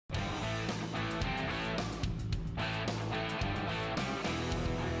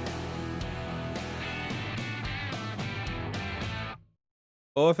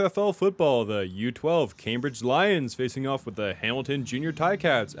OFFL football, the U12 Cambridge Lions facing off with the Hamilton Junior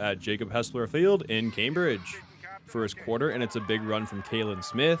Ticats at Jacob Hespeler Field in Cambridge. First quarter, and it's a big run from Kalen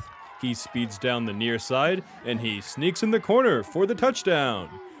Smith. He speeds down the near side, and he sneaks in the corner for the touchdown.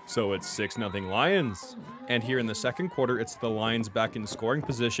 So it's 6-0 Lions. And here in the second quarter, it's the Lions back in scoring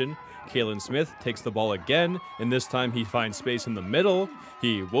position. Kalen Smith takes the ball again, and this time he finds space in the middle.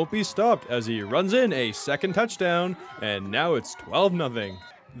 He won't be stopped as he runs in a second touchdown, and now it's 12-0.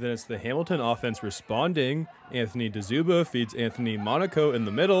 Then it's the Hamilton offense responding. Anthony DeZuba feeds Anthony Monaco in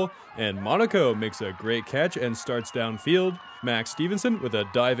the middle, and Monaco makes a great catch and starts downfield. Max Stevenson with a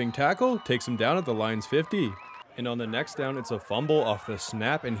diving tackle takes him down at the Lions 50. And on the next down, it's a fumble off the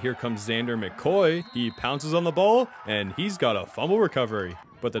snap, and here comes Xander McCoy. He pounces on the ball, and he's got a fumble recovery.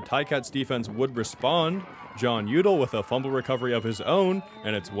 But the Ticats defense would respond. John Udall with a fumble recovery of his own,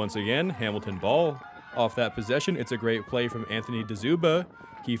 and it's once again Hamilton ball. Off that possession, it's a great play from Anthony DeZuba.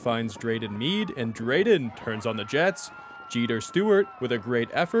 He finds Drayden Mead, and Drayden turns on the Jets. Jeter Stewart, with a great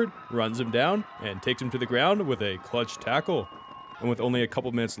effort, runs him down and takes him to the ground with a clutch tackle. And with only a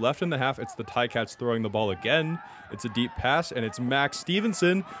couple minutes left in the half, it's the Ticats throwing the ball again. It's a deep pass, and it's Max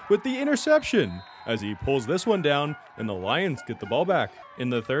Stevenson with the interception as he pulls this one down, and the Lions get the ball back.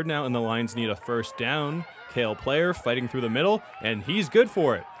 In the third now, and the Lions need a first down. Kale Player fighting through the middle, and he's good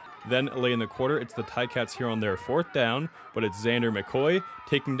for it. Then late in the quarter, it's the Ticats here on their fourth down, but it's Xander McCoy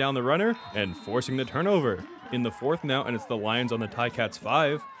taking down the runner and forcing the turnover. In the fourth now, and it's the Lions on the Ticats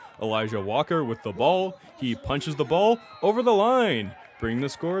 5. Elijah Walker with the ball. He punches the ball over the line, bringing the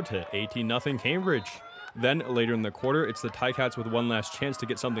score to 18-0 Cambridge. Then later in the quarter, it's the Ticats with one last chance to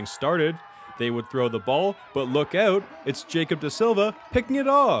get something started. They would throw the ball, but look out, it's Jacob Da Silva picking it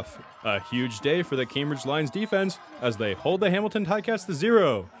off. A huge day for the Cambridge Lions defense as they hold the Hamilton Ticats to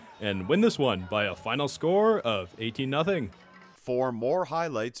 0 and win this one by a final score of 18-0. For more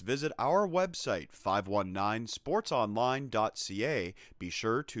highlights, visit our website, 519sportsonline.ca. Be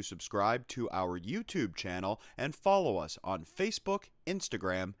sure to subscribe to our YouTube channel and follow us on Facebook,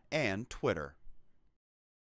 Instagram, and Twitter.